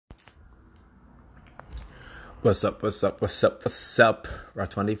What's up? What's up? What's up? What's up? Rock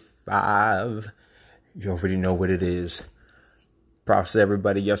 25. You already know what it is. Props to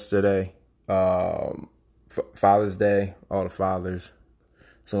everybody yesterday. Father's Day, all the fathers,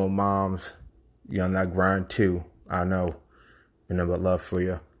 some of moms. You're on that grind too. I know. Nothing but love for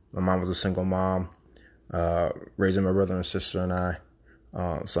you. My mom was a single mom, raising my brother and sister and I.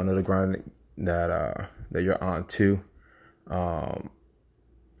 So I know the grind that you're on too.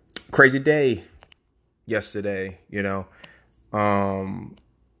 Crazy day yesterday,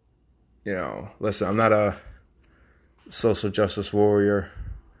 listen, I'm not a social justice warrior,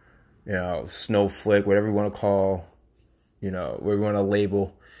 snowflake, whatever you want to call, whatever you want to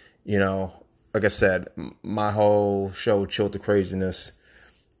label, like I said, my whole show, Chill with the Craziness,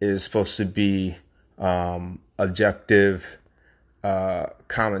 is supposed to be objective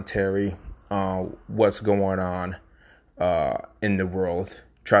commentary on what's going on in the world.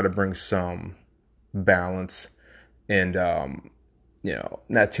 Try to bring some balance and,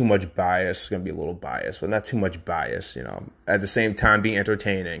 not too much bias. It's going to be a little bias, but not too much bias, At the same time, be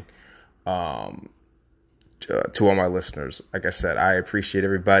entertaining to all my listeners. Like I said, I appreciate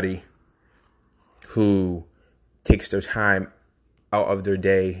everybody who takes their time out of their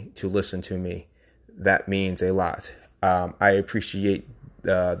day to listen to me. That means a lot. I appreciate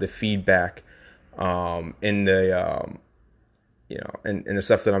the feedback in the and the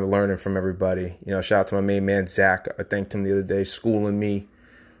stuff that I'm learning from everybody. Shout out to my main man, Zach. I thanked him the other day, schooling me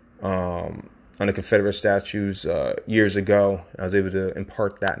on the Confederate statues years ago. I was able to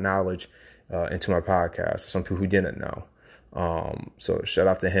impart that knowledge into my podcast for some people who didn't know. So shout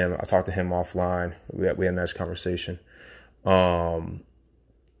out to him. I talked to him offline. We had a nice conversation. About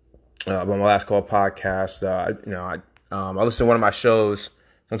my last call podcast, I listened to one of my shows.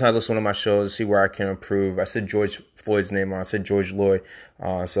 Sometimes I listen to one of my shows to see where I can improve. I said George Floyd's name wrong. I said George Lloyd.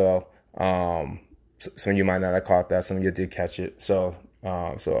 So some of you might not have caught that. Some of you did catch it. So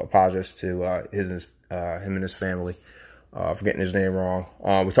apologize to him and his family for getting his name wrong.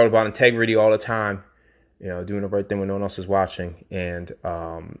 We talk about integrity all the time. Doing the right thing when no one else is watching. And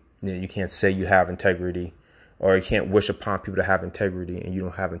you can't say you have integrity, or you can't wish upon people to have integrity and you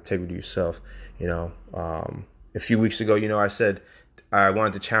don't have integrity yourself. A few weeks ago, I said I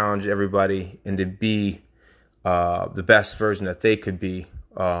wanted to challenge everybody and to be the best version that they could be.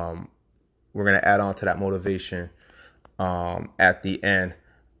 We're going to add on to that motivation at the end.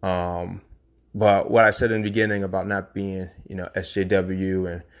 But what I said in the beginning about not being,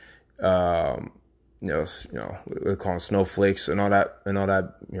 SJW and, we call them snowflakes and all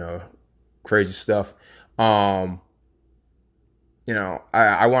that, crazy stuff. I want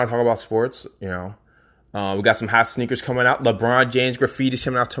to talk about sports, we got some hot sneakers coming out. LeBron James Graffiti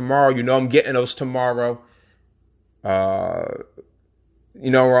coming out tomorrow. I'm getting those tomorrow. Where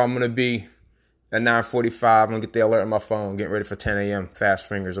I'm going to be at 9:45. I'm going to get the alert on my phone, getting ready for 10 a.m. Fast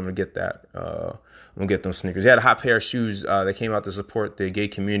fingers. I'm going to get that. I'm going to get them sneakers. They had a hot pair of shoes. They came out to support the gay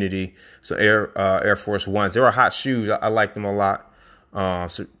community. So Air Force Ones. They were hot shoes. I like them a lot.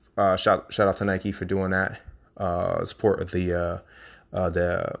 Shout out to Nike for doing that. Support of the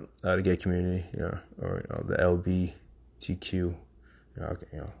gay community, or the LGBTQ.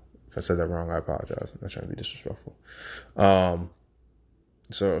 If I said that wrong, I apologize. I'm not trying to be disrespectful.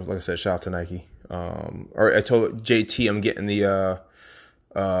 So like I said, shout out to Nike. Or I told JT I'm getting the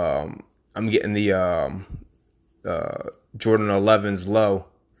Jordan 11s low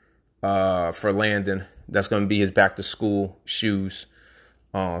for Landon. That's going to be his back to school shoes.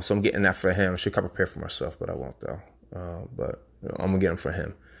 So I'm getting that for him. I should prepare for myself, but I won't though. But I'm going to get them for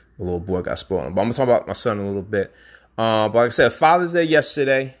him. The little boy got spoiled. But I'm going to talk about my son a little bit. But like I said, Father's Day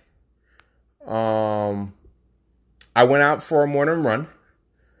yesterday. I went out for a morning run.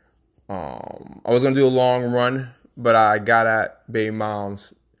 I was going to do a long run, but I got at baby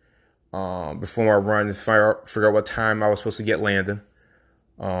mom's before my run to figure out what time I was supposed to get Landon.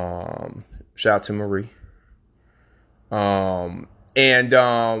 Shout out to Marie. And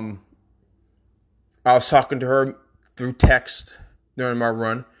I was talking to her through text during my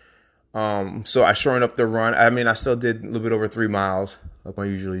run. So I shortened up the run. I still did a little bit over 3 miles, like I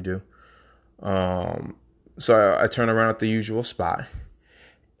usually do. So I turned around at the usual spot.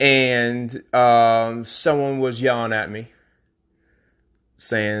 And someone was yelling at me,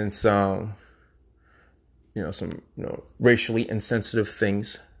 saying some racially insensitive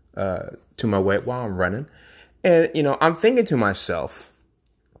things to my weight while I'm running. And, I'm thinking to myself,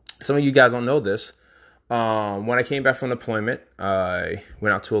 some of you guys don't know this. When I came back from deployment, I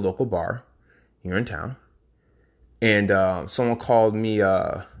went out to a local bar here in town. And someone called me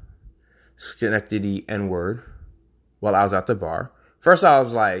Schenectady N-word while I was at the bar. First, I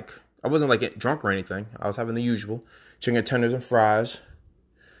was like, I wasn't like getting drunk or anything. I was having the usual chicken tenders and fries.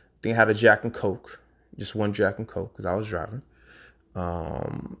 I think I had a Jack and Coke, just one Jack and Coke because I was driving.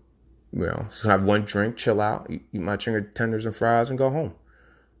 So have one drink, chill out, eat my chicken tenders and fries, and go home.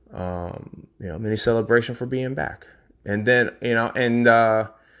 Mini celebration for being back. And then, I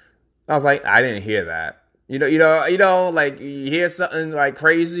was like, I didn't hear that. Like you hear something like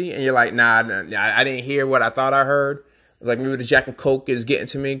crazy and you're like, nah, I didn't hear what I thought I heard. I was like, maybe the Jack and Coke is getting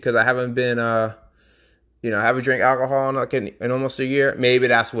to me because I haven't been, haven't drank alcohol in almost a year. Maybe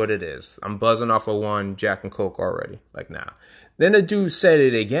that's what it is. I'm buzzing off of one Jack and Coke already. Like, nah. Then the dude said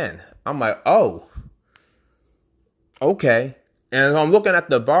it again. I'm like, oh, okay. And I'm looking at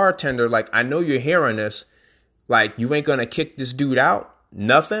the bartender like, I know you're hearing this. Like, you ain't going to kick this dude out?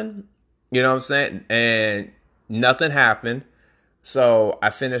 Nothing? You know what I'm saying? And nothing happened. So I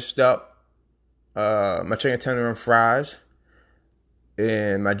finished up my chicken tender and fries.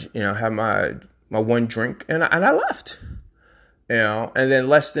 And had my one drink. And I left. And then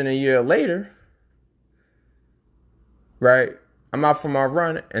less than a year later, right? I'm out for my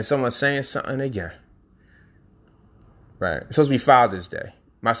run and someone's saying something again. Right? It's supposed to be Father's Day.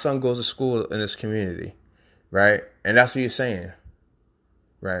 My son goes to school in this community. Right? And that's what you're saying.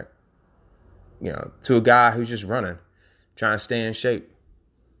 Right? To a guy who's just running, trying to stay in shape.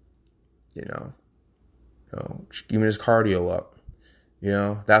 Keeping his cardio up.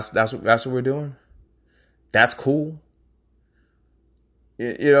 That's what we're doing. That's cool.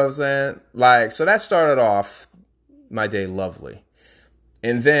 You know what I'm saying? Like, so that started off my day lovely.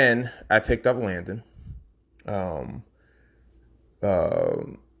 And then I picked up Landon. We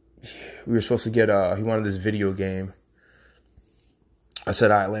were supposed to get he wanted this video game. I said,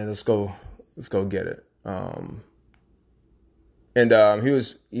 all right, Landon, let's go get it.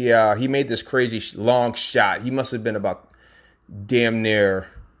 He made this crazy long shot. He must have been about damn near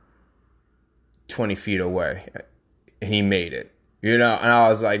 20 feet away. And he made it. And I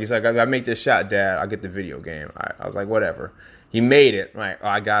was like, he's like, I make this shot, Dad. I'll get the video game. I was like, whatever. He made it. Like,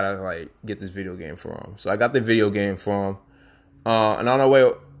 I gotta get this video game for him. So I got the video game for him. And on our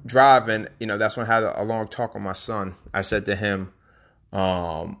way driving, that's when I had a long talk with my son. I said to him,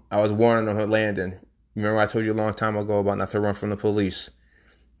 I was warning him, Landon, remember I told you a long time ago about not to run from the police?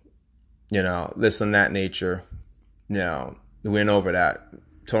 This and that nature. We went over that.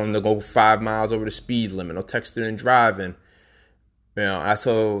 Told him to go 5 miles over the speed limit. No texting and driving. I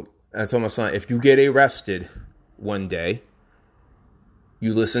told my son, if you get arrested one day,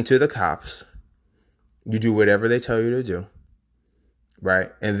 you listen to the cops. You do whatever they tell you to do. Right?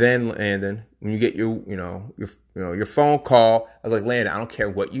 And then, Landon, when you get your phone call, I was like, Landon, I don't care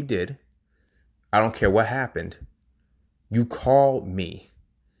what you did. I don't care what happened. You call me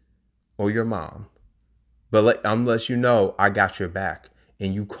or your mom. But I'm let you know I got your back.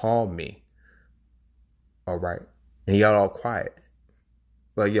 And you call me. All right? And he got all quiet.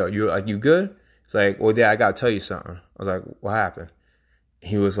 Like, yo, you good? It's like, well, Dad, I got to tell you something. I was like, what happened?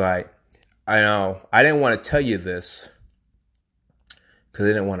 He was like, I know. I didn't want to tell you this because I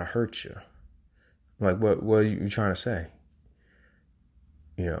didn't want to hurt you. I'm like, what are you trying to say?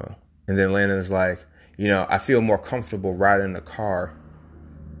 And then Landon's like, I feel more comfortable riding in the car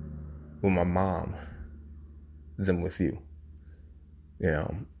with my mom than with you.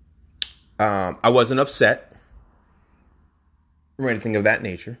 I wasn't upset or anything of that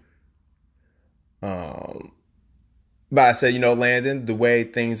nature. But I said, Landon, the way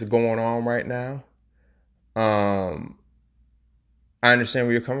things are going on right now, I understand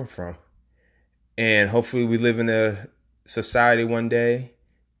where you're coming from. And hopefully we live in a society one day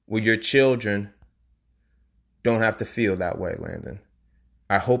where your children don't have to feel that way, Landon.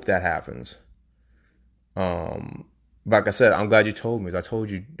 I hope that happens. Like I said, I'm glad you told me. As I told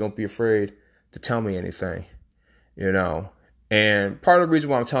you, don't be afraid to tell me anything, And part of the reason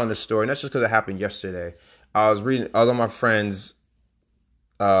why I'm telling this story, and that's just because it happened yesterday. I was on my friend's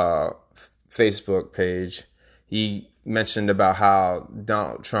Facebook page. He mentioned about how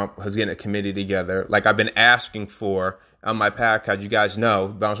Donald Trump was getting a committee together. Like I've been asking for on my podcast, you guys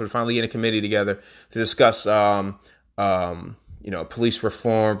know, Donald Trump finally getting a committee together to discuss, police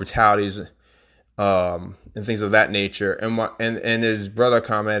reform, brutalities, and things of that nature. And his brother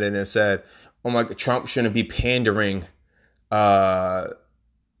commented and said, "Oh my God, Trump shouldn't be pandering,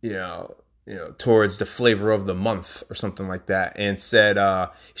 towards the flavor of the month or something like that," and said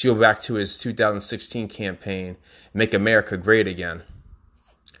he should go back to his 2016 campaign, "Make America Great Again."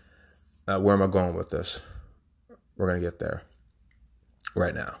 Where am I going with this? We're gonna get there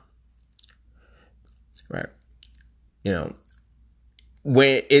right now, right?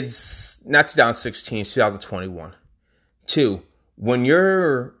 When it's not 2016, it's 2021. 2, when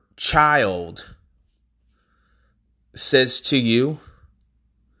your child says to you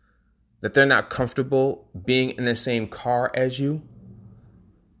that they're not comfortable being in the same car as you,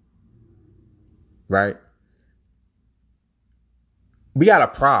 right? We got a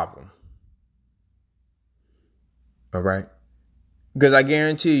problem. All right? Because I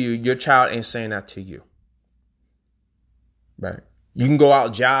guarantee you, your child ain't saying that to you. Right? You can go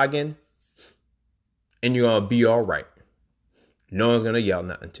out jogging and you're going to be all right. No one's going to yell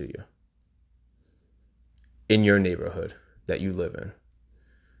nothing to you in your neighborhood that you live in.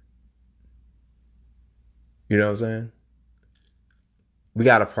 You know what I'm saying? We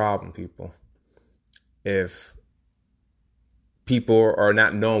got a problem, people. If people are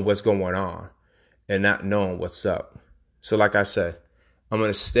not knowing what's going on and not knowing what's up. So like I said, I'm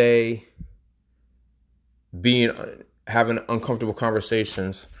going to stay having uncomfortable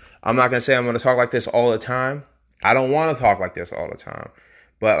conversations. I'm not going to say I'm going to talk like this all the time. I don't want to talk like this all the time.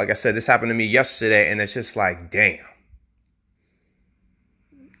 But like I said, this happened to me yesterday, and it's just like, damn.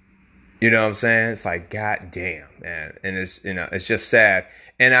 You know what I'm saying? It's like, God damn, man. And it's, you know, it's just sad.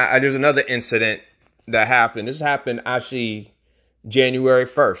 And there's another incident that happened. This happened actually January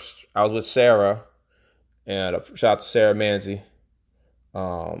 1st. I was with Sarah, and shout out to Sarah Manzi.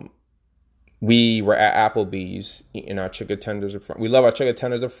 We were at Applebee's eating our chicken tenders. We love our chicken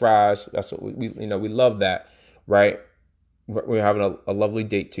tenders and fries. That's what we love that, right? We're having a lovely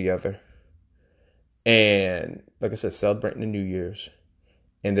date together. And like I said, celebrating the New Year's.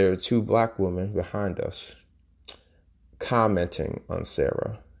 And there are two black women behind us commenting on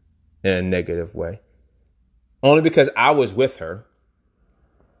Sarah in a negative way. Only because I was with her,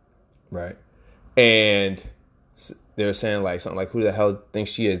 right? And they were saying like something like, who the hell thinks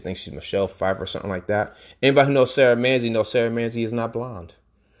she is? Thinks she's Michelle Pfeiffer or something like that. Anybody who knows Sarah Manzi knows Sarah Manzi is not blonde.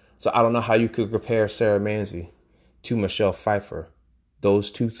 So I don't know how you could compare Sarah Manzi to Michelle Pfeiffer. Those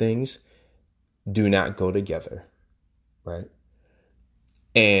two things do not go together, right?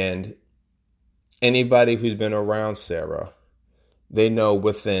 And anybody who's been around Sarah, they know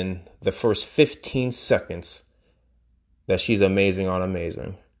within the first 15 seconds that she's amazing on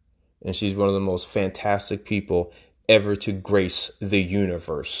amazing. And she's one of the most fantastic people ever to grace the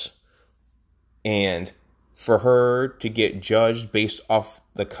universe. And for her to get judged based off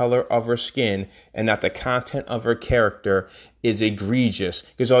the color of her skin and not the content of her character is egregious.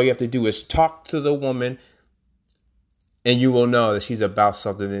 Because all you have to do is talk to the woman and you will know that she's about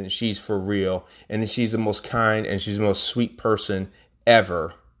something and she's for real. And that she's the most kind and she's the most sweet person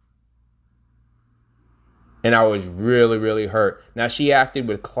ever. And I was really, really hurt. Now, she acted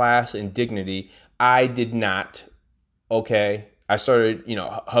with class and dignity. I did not. Okay. I started,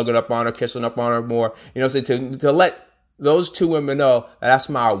 hugging up on her, kissing up on her more. To let those two women know that that's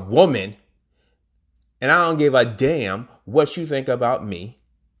my woman. And I don't give a damn what you think about me.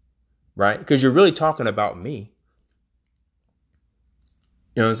 Right? Because you're really talking about me.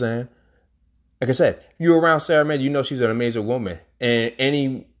 You know what I'm saying? Like I said, you're around Sarah Manzi, you know she's an amazing woman. And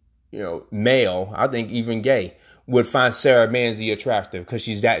any, male, I think even gay, would find Sarah Manzi attractive because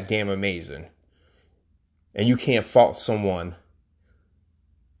she's that damn amazing. And you can't fault someone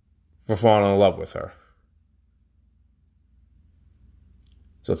for falling in love with her.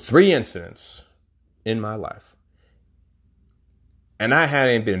 So 3 incidents in my life. And I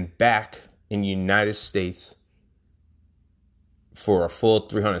hadn't been back in the United States for a full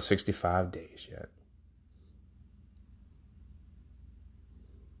 365 days yet.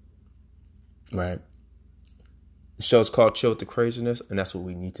 Right? The show's called Chill with the Craziness, and that's what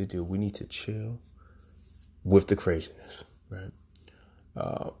we need to do. We need to chill with the craziness, right?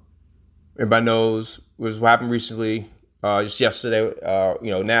 Everybody knows what happened recently. Just yesterday,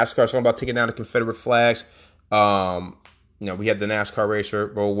 NASCAR talking about taking down the Confederate flags. We had the NASCAR racer,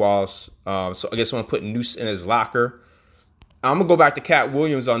 Bubba Wallace. So I guess someone put noose in his locker. I'm going to go back to Cat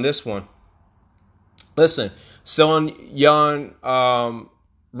Williams on this one. Listen, someone yelling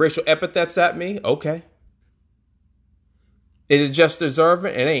racial epithets at me, okay. It is just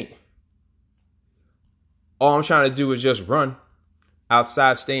deserving? It ain't. All I'm trying to do is just run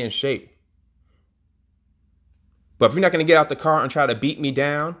outside, stay in shape. But if you're not going to get out the car and try to beat me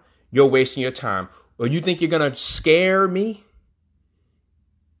down, you're wasting your time. Or you think you're going to scare me?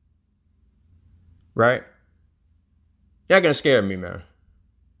 Right? You're not going to scare me, man.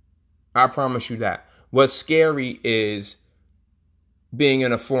 I promise you that. What's scary is being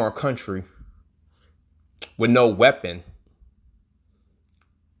in a foreign country with no weapon,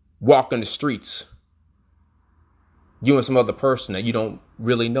 walking the streets, you and some other person that you don't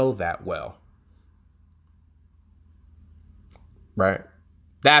really know that well. Right?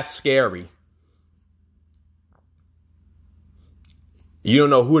 That's scary. You don't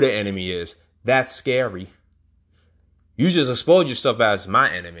know who the enemy is. That's scary. You just expose yourself as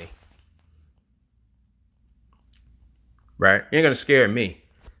my enemy. Right? You ain't going to scare me.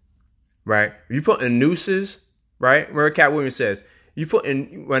 Right? You put in nooses, right? Remember Cat Williams says, you put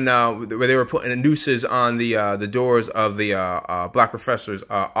in, when where they were putting nooses on the doors of the black professors'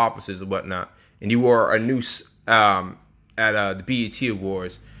 offices and whatnot, and you wore a noose at the BET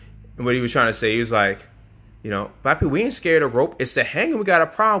Awards. And what he was trying to say, he was like, black people, we ain't scared of rope. It's the hanging we got a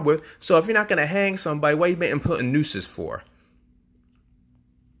problem with. So if you're not going to hang somebody, what are you been putting nooses for?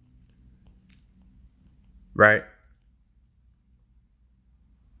 Right?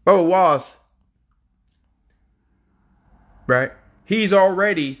 Bubba Wallace, right? He's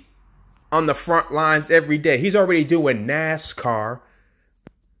already on the front lines every day. He's already doing NASCAR,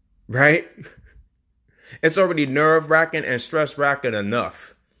 right? It's already nerve-wracking and stress-wracking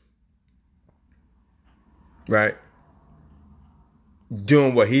enough, right?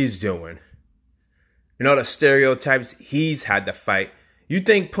 Doing what he's doing. The stereotypes he's had to fight. You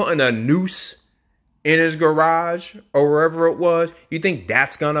think putting a noose in his garage or wherever it was, you think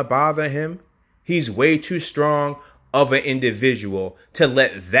that's gonna bother him? He's way too strong of an individual to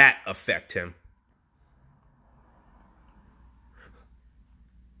let that affect him.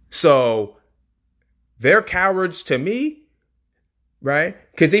 So they're cowards to me, right?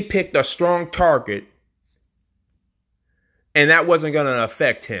 Because they picked a strong target and that wasn't gonna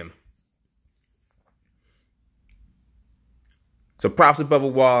affect him. So props to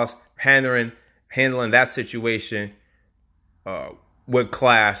Bubba Wallace handling that situation with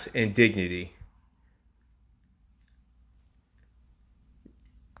class and dignity.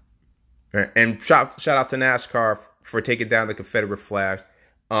 And shout out to NASCAR for taking down the Confederate flags.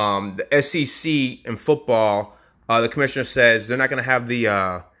 The SEC in football, the commissioner says they're not going to have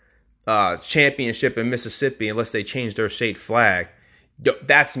the championship in Mississippi unless they change their state flag.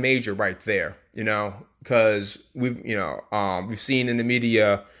 That's major right there, because we've seen in the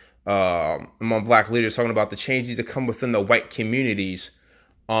media among black leaders talking about the changes that come within the white communities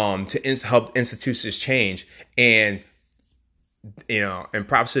to help institute this change. And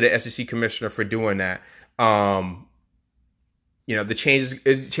props to the SEC commissioner for doing that. The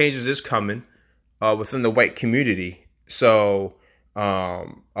changes is coming within the white community. So a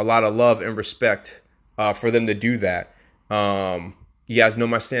lot of love and respect for them to do that. You guys know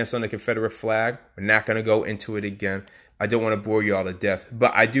my stance on the Confederate flag. We're not going to go into it again. I don't want to bore you all to death,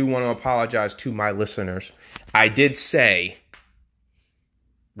 but I do want to apologize to my listeners. I did say,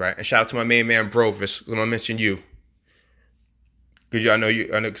 right, and shout out to my main man Brovis, because I'm gonna mention you, because I know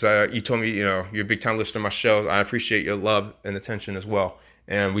because you told me you're a big time listener to my show. I appreciate your love and attention as well,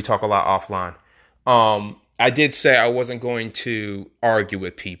 and we talk a lot offline. I did say I wasn't going to argue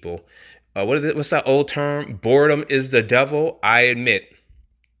with people. What's that old term? Boredom is the devil. I admit,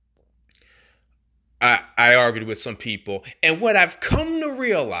 I argued with some people. And what I've come to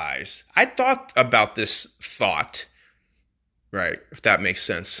realize, I thought about this thought, right? If that makes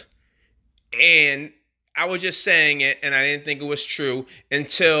sense. And I was just saying it, and I didn't think it was true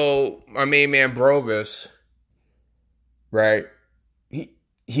until my main man Brovis, right?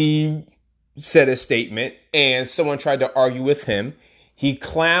 He said a statement, and someone tried to argue with him. He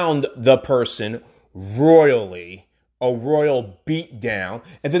clowned the person royally, a royal beatdown,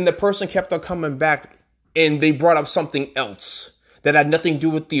 and then the person kept on coming back, and they brought up something else that had nothing to do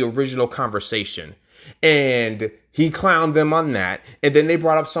with the original conversation. And he clowned them on that, and then they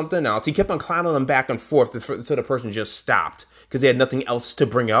brought up something else. He kept on clowning them back and forth until the person just stopped because they had nothing else to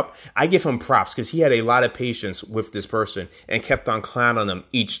bring up. I give him props because he had a lot of patience with this person and kept on clowning them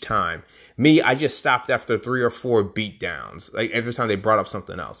each time. Me, I just stopped after 3 or 4 beatdowns. Like every time they brought up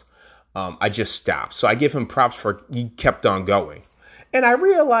something else, I just stopped. So I give him props for he kept on going. And I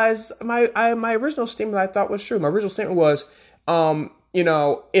realized my original statement I thought was true. My original statement was,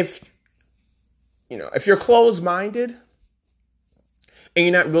 if you're closed-minded and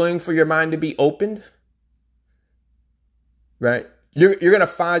you're not willing for your mind to be opened, right? You're going to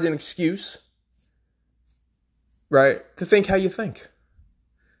find an excuse, right, to think how you think.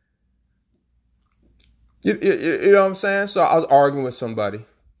 You know what I'm saying? So I was arguing with somebody.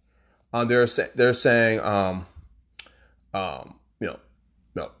 They're saying, no,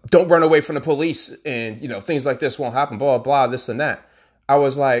 don't run away from the police, and things like this won't happen. Blah blah, this and that. I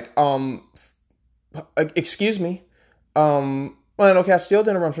was like, excuse me, Orlando Castillo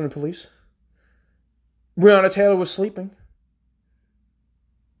didn't run from the police. Breonna Taylor was sleeping.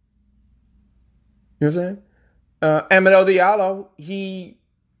 You know what I'm saying? Amadou Diallo, he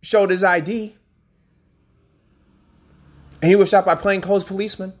showed his ID. And he was shot by plainclothes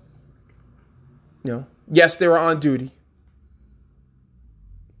policemen. Yes, they were on duty.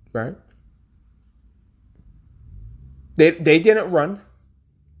 right? They didn't run.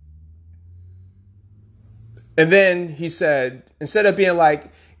 And then he said, instead of being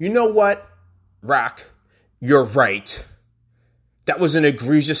like, you know what, Rock, you're right. That was an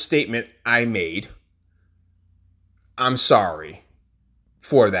egregious statement I made. I'm sorry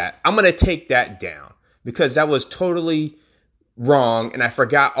for that. I'm going to take that down because that was totally wrong and I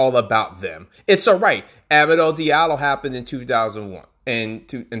forgot all about them. It's all right. Amadou Diallo happened in 2001. In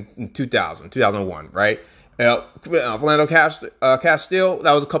 2001, right? Philando Castile,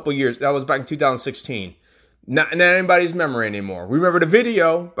 that was a couple years. That was back in 2016. Not in anybody's memory anymore. We remember the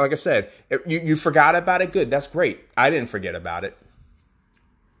video. Like I said, you forgot about it. Good. That's great. I didn't forget about it.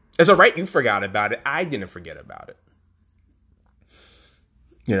 It's all right. You forgot about it. I didn't forget about it.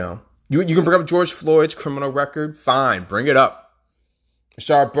 You know, you can bring up George Floyd's criminal record. Fine. Bring it up.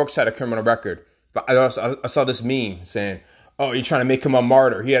 Rashard Brooks had a criminal record. I saw this meme saying, "Oh, you're trying to make him a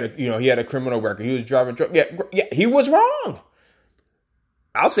martyr. He had a criminal record. He was driving truck. Yeah, he was wrong.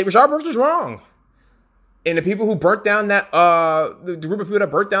 I'll say Rashard Brooks was wrong." And the people who burnt down that the group of people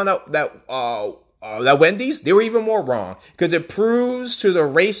that burnt down that Wendy's, they were even more wrong because it proves to the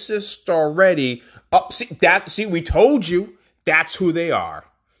racist already. See, we told you that's who they are.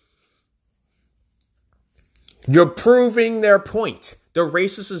 You're proving their point. The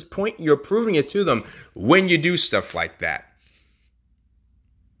racist's point, you're proving it to them when you do stuff like that.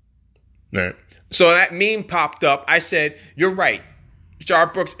 Right. So that meme popped up. I said, you're right.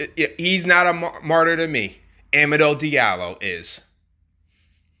 Rashard Brooks, he's not a martyr to me. Amadou Diallo is.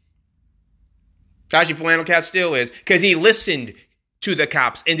 Actually, Philando Castile is. Because he listened to the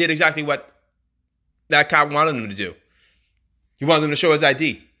cops and did exactly what that cop wanted him to do. He wanted him to show his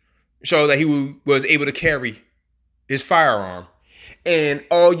ID. Show that he was able to carry his firearm. And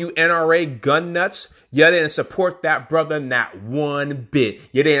all you NRA gun nuts, you didn't support that brother not one bit.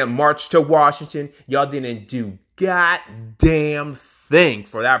 You didn't march to Washington. Y'all didn't do goddamn thing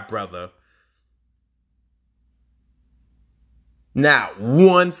for that brother. Not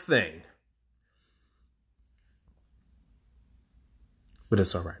one thing. But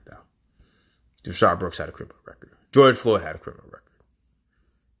it's all right, though. Rashard Brooks had a criminal record. George Floyd had a criminal record.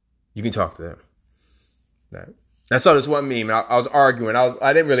 You can talk to them. Right? I saw this one meme, and I was arguing.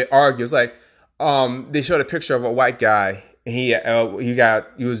 I didn't really argue. It's like they showed a picture of a white guy, and he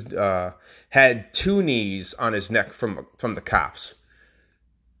had two knees on his neck from the cops,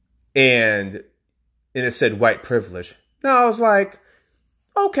 and it said white privilege. Now I was like,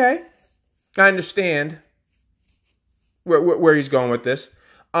 okay, I understand where he's going with this.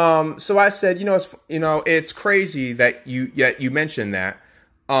 So I said, it's crazy that you mentioned that,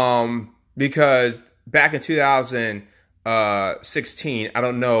 because back in 2016, I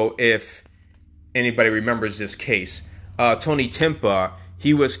don't know if anybody remembers this case. Tony Timpa,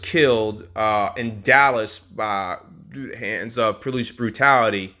 he was killed in Dallas by the hands of police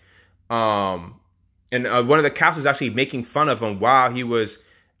brutality. And one of the cops was actually making fun of him while he was,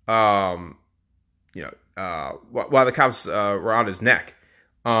 while the cops were on his neck.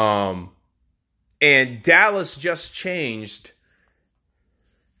 And Dallas just changed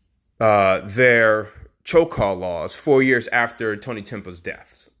their chokehold laws 4 years after Tony Timpa's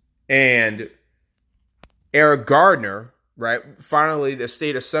death. And Eric Gardner, right? Finally, the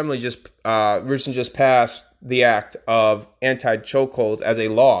state assembly recently just passed the act of anti-chokeholds as a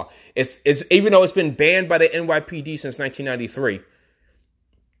law. It's even though it's been banned by the NYPD since 1993.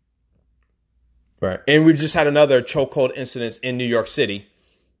 Right. And we've just had another chokehold incident in New York City,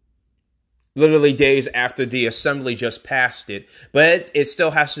 literally days after the assembly just passed it. But it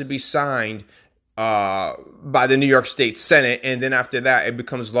still has to be signed by the New York State Senate, and then after that, it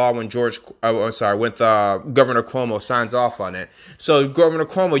becomes law when Governor Cuomo signs off on it. So, Governor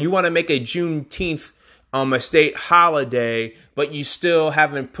Cuomo, you want to make a Juneteenth a state holiday, but you still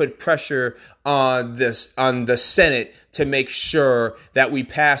haven't put pressure on the Senate to make sure that we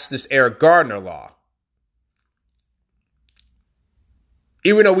pass this Eric Gardner law.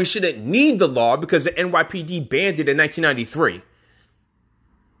 Even though we shouldn't need the law because the NYPD banned it in 1993.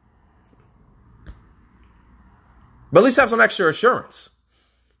 But at least have some extra assurance.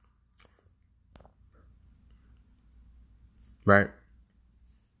 Right?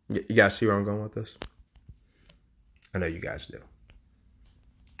 You guys see where I'm going with this? I know you guys do.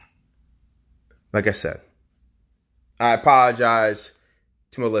 Like I said, I apologize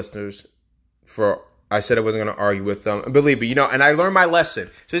to my listeners for I said I wasn't going to argue with them. And believe me, and I learned my lesson.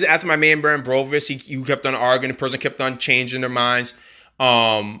 So after my man Baron Brovis, he kept on arguing. The person kept on changing their minds.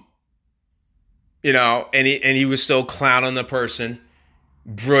 And he was still clowning the person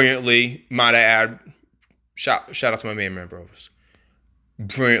brilliantly, might I add. Shout out to my man Brovis.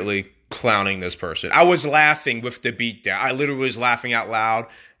 brilliantly clowning this person. I was laughing with the beat down. I literally was laughing out loud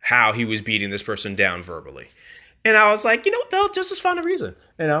how he was beating this person down verbally. And I was like, they'll just find a reason,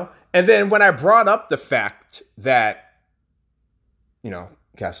 And then when I brought up the fact that,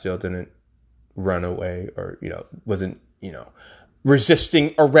 Castile didn't run away or, wasn't,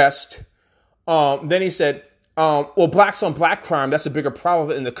 resisting arrest, then he said, well, blacks on black crime, that's a bigger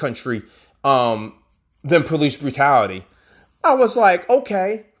problem in the country than police brutality. I was like,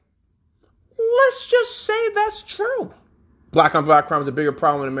 okay, let's just say that's true. Black on black crime is a bigger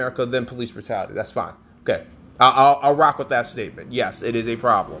problem in America than police brutality. That's fine. Okay. I'll rock with that statement. Yes, it is a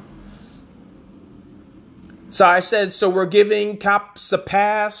problem. So I said, so we're giving cops a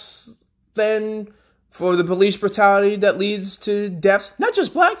pass then for the police brutality that leads to deaths, not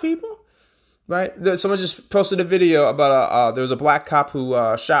just black people, right? Someone just posted a video about there was a black cop who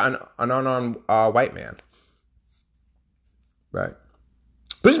shot an unarmed white man, right?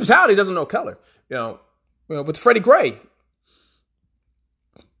 Police brutality doesn't know color, with Freddie Gray,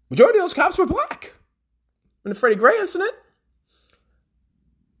 majority of those cops were black in the Freddie Gray incident.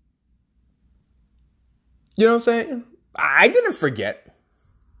 You know what I'm saying? I didn't forget.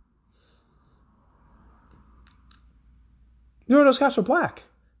 Those cops were black.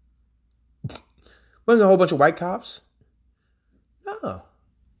 Wasn't a whole bunch of white cops? No.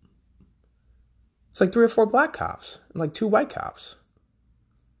 It's like 3 or 4 black cops and like 2 white cops.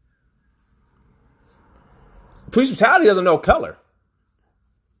 Police brutality doesn't know color.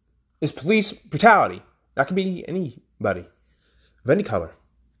 It's police brutality. That can be anybody of any color.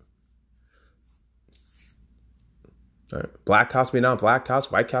 All right. Black cops being on black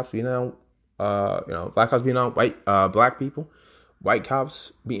cops, white cops being on, black cops being on white, black people, white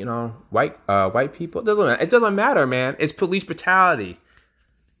cops being on white people. It doesn't matter, man. It's police brutality.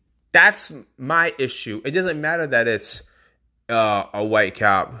 That's my issue. It doesn't matter that it's a white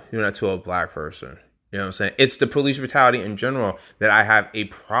cop doing that to a black person. You know what I'm saying? It's the police brutality in general that I have a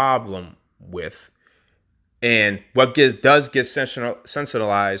problem with. And what does get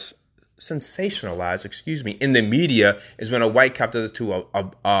sensationalized, in the media is when a white cop does it to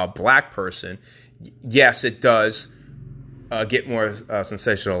a black person. Yes, it does get more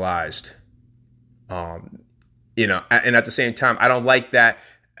sensationalized. And at the same time, I don't like that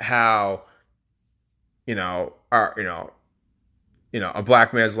how, a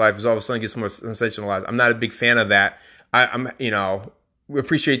black man's life is all of a sudden gets more sensationalized. I'm not a big fan of that. We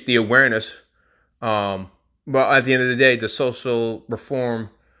appreciate the awareness. But at the end of the day, the social reform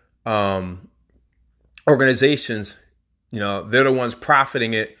organizations, they're the ones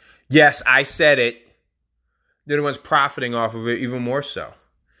profiting it. Yes, I said it. They're the ones profiting off of it even more so.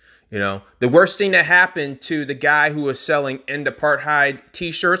 The worst thing that happened to the guy who was selling End Apartheid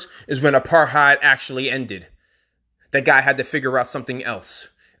t-shirts is when apartheid actually ended. That guy had to figure out something else,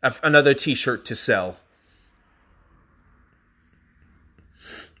 another t-shirt to sell.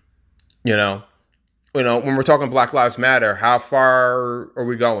 When we're talking Black Lives Matter, how far are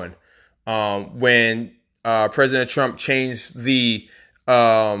we going? When President Trump changed the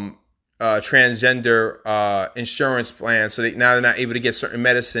transgender insurance plan so that now they're not able to get certain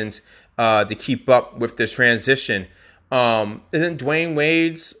medicines to keep up with this transition. Isn't Dwayne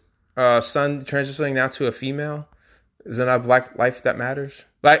Wade's son transitioning now to a female? Isn't that Black life that matters?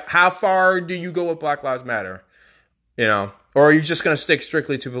 Like, how far do you go with Black Lives Matter? Or are you just going to stick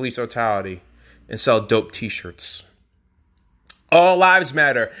strictly to police brutality and sell dope t-shirts? All lives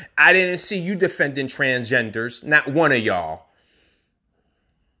matter. I didn't see you defending transgenders. Not one of y'all.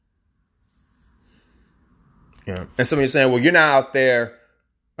 Yeah. And some of you saying, well, you're not out there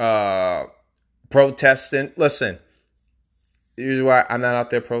protesting. Listen, here's why I'm not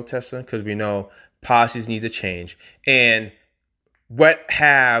out there protesting, because we know policies need to change. And what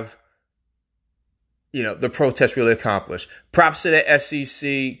have the protests really accomplished? Props to the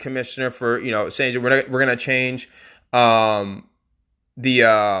SEC commissioner for saying that we're going to change the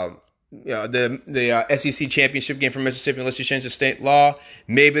SEC championship game from Mississippi unless you change the state law.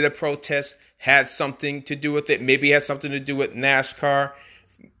 Maybe the protest had something to do with it. Maybe it had something to do with NASCAR.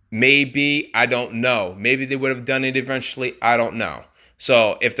 Maybe, I don't know. Maybe they would have done it eventually. I don't know.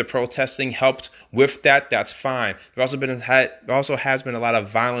 So if the protesting helped with that, that's fine. There also has been a lot of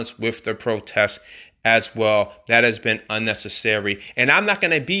violence with the protests as well. That has been unnecessary. And I'm not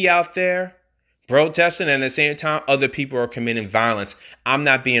going to be out there protesting and at the same time other people are committing violence. I'm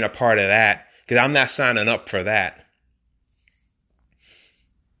not being a part of that because I'm not signing up for that.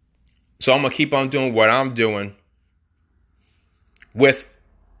 So I'm going to keep on doing what I'm doing with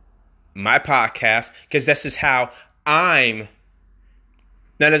my podcast, because this is how I'm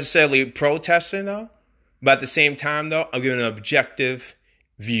not necessarily protesting though, but at the same time though, I'm giving an objective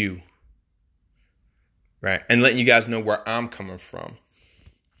view, right? And letting you guys know where I'm coming from.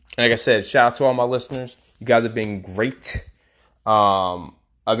 Like I said, shout out to all my listeners. You guys have been great.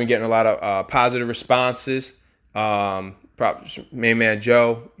 I've been getting a lot of positive responses. Main man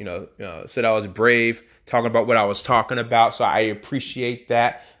Joe, said I was brave talking about what I was talking about. So I appreciate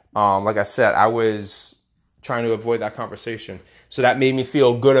that. Like I said, I was trying to avoid that conversation. So that made me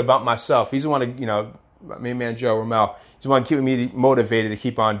feel good about myself. He's the one to, main man Joe Ramel, he's the one keeping me motivated to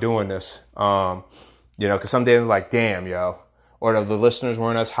keep on doing this. Because some days I'm like, damn, yo. Or the listeners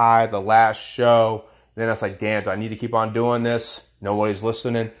weren't as high the last show. Then I was like, damn, do I need to keep on doing this? Nobody's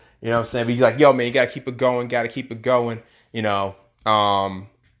listening. You know what I'm saying? But he's like, yo, man, you got to keep it going. And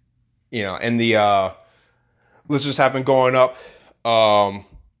the listeners have been going up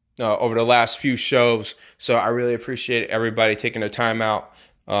over the last few shows. So I really appreciate everybody taking their time out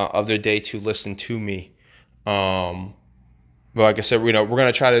of their day to listen to me. But like I said, we're going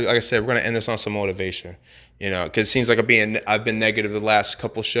to try to, like I said, we're going to end this on some motivation, because it seems like I've been negative the last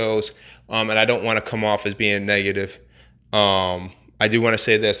couple shows, and I don't want to come off as being negative. I do want to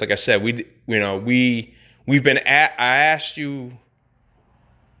say this, like I said, I asked you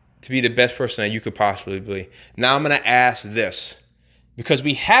to be the best person that you could possibly be. Now I'm going to ask this, because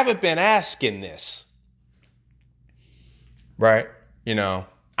we haven't been asking this, right?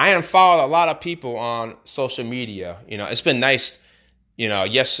 I unfollowed a lot of people on social media. It's been nice.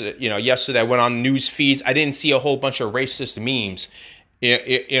 Yesterday I went on news feeds. I didn't see a whole bunch of racist memes.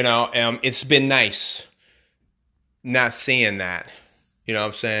 It's been nice not seeing that. You know what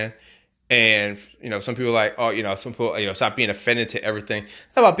I'm saying? And, some people are like, some people, stop being offended to everything.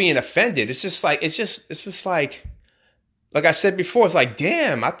 It's not about being offended. It's just like, like I said before, it's like,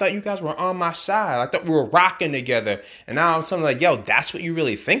 damn, I thought you guys were on my side. I thought we were rocking together. And now I'm something like, yo, that's what you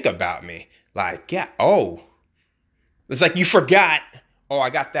really think about me. Like, yeah, oh. It's like you forgot, I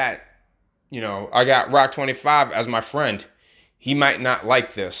got that, I got Rock 25 as my friend. He might not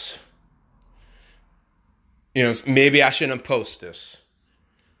like this. Maybe I shouldn't post this.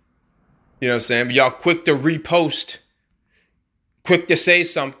 You know what I'm saying? But y'all quick to repost, quick to say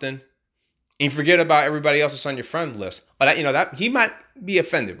something, and forget about everybody else that's on your friend list. But that he might be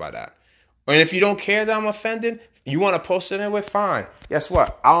offended by that. And if you don't care that I'm offended, you want to post it anyway, fine. Guess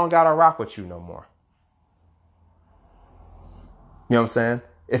what? I don't gotta rock with you no more. You know what I'm saying?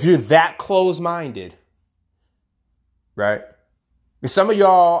 If you're that close-minded, right? Because some of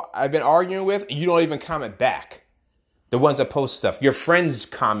y'all I've been arguing with, you don't even comment back. The ones that post stuff. Your friends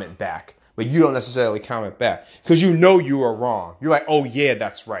comment back, but you don't necessarily comment back. Because you are wrong. You're like, oh yeah,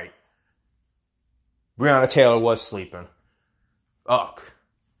 that's right. Breonna Taylor was sleeping. Ugh.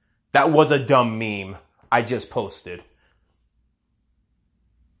 That was a dumb meme I just posted.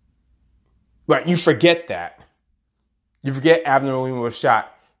 Right, you forget that. You forget Abner Williams was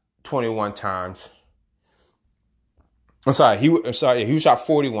shot 21 times. He was shot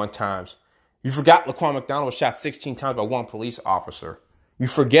 41 times. You forgot Laquan McDonald was shot 16 times by one police officer. You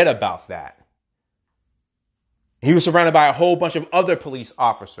forget about that. He was surrounded by a whole bunch of other police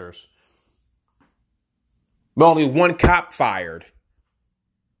officers. But only one cop fired.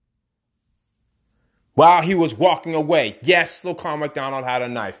 While he was walking away. Yes, Laquan McDonald had a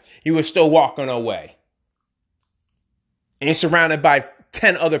knife. He was still walking away. And he's surrounded by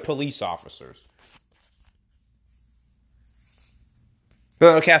 10 other police officers.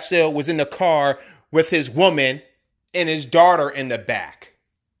 Philando Castile was in the car with his woman and his daughter in the back.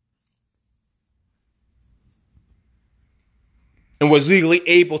 And was legally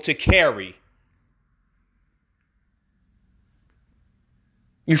able to carry.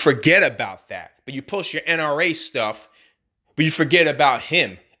 You forget about that. But you post your NRA stuff, but you forget about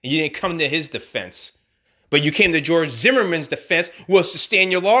him. And you didn't come to his defense. But you came to George Zimmerman's defense, was to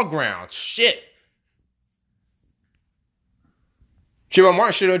stand your law grounds. Shit. Trayvon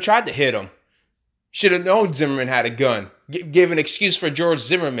Martin should have tried to hit him. Should have known Zimmerman had a gun. Give an excuse for George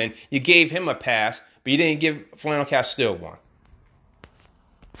Zimmerman. You gave him a pass, but you didn't give Philando Castile one.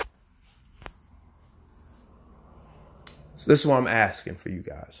 So this is what I'm asking for you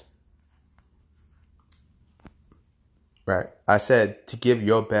guys. Right? I said to give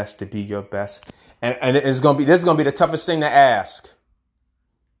your best, to be your best. And this is gonna be the toughest thing to ask.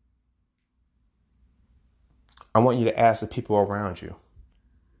 I want you to ask the people around you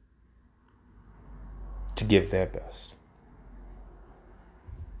to give their best.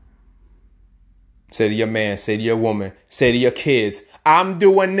 Say to your man, say to your woman, say to your kids, I'm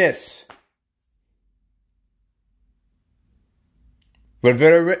doing this. For the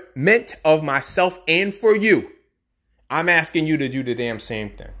betterment of myself and for you, I'm asking you to do the damn same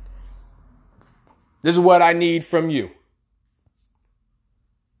thing. This is what I need from you.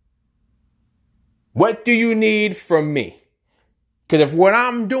 What do you need from me? Because if what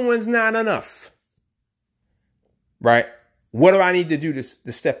I'm doing is not enough, right? What do I need to do to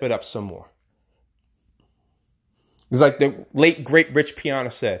step it up some more? It's like the late, great Rich Piana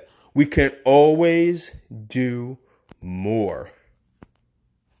said, we can always do more.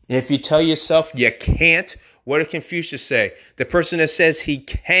 And if you tell yourself you can't, what did Confucius say? The person that says he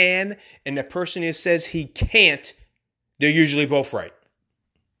can and the person that says he can't, they're usually both right.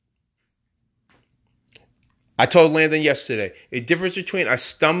 I told Landon yesterday, the difference between a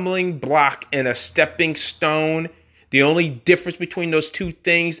stumbling block and a stepping stone, the only difference between those two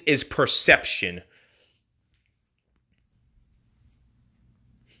things is perception.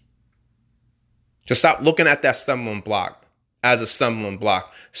 Just stop looking at that stumbling block as a stumbling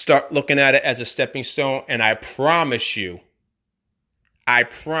block. Start looking at it as a stepping stone, and I promise you,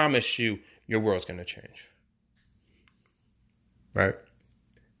 your world's going to change. Right?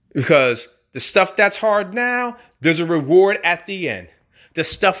 Because the stuff that's hard now, there's a reward at the end. The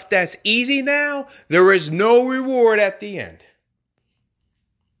stuff that's easy now, there is no reward at the end.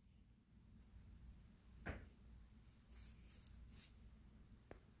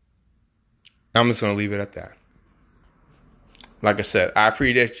 I'm just going to leave it at that. Like I said, I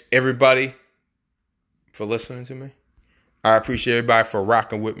appreciate everybody for listening to me. I appreciate everybody for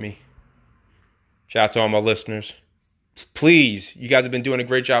rocking with me. Shout out to all my listeners. Please, you guys have been doing a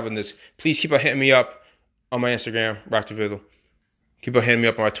great job in this. Please keep on hitting me up on my Instagram, Rock2Fizzle. Keep on hitting me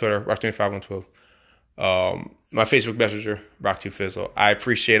up on my Twitter, Rock25112. My Facebook Messenger, Rock2Fizzle. I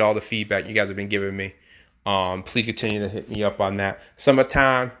appreciate all the feedback you guys have been giving me. Please continue to hit me up on that.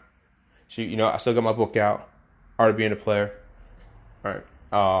 Summertime. I still got my book out, Art of Being a Player. Right.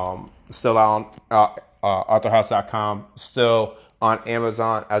 Still out on authorhouse.com. Still on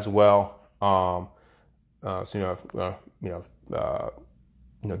Amazon as well. Do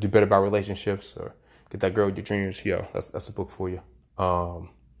better about relationships or get that girl with your dreams. That's a book for you. And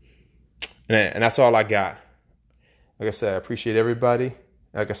that's all I got. Like I said, I appreciate everybody.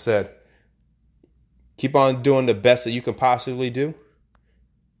 Like I said, keep on doing the best that you can possibly do.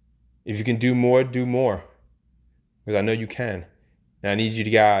 If you can do more, do more. Because I know you can. And I need you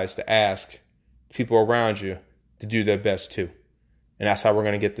guys to ask people around you to do their best too. And that's how we're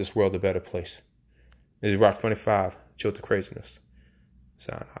going to get this world a better place. This is Rock 25. Chill to craziness.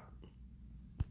 Sign out.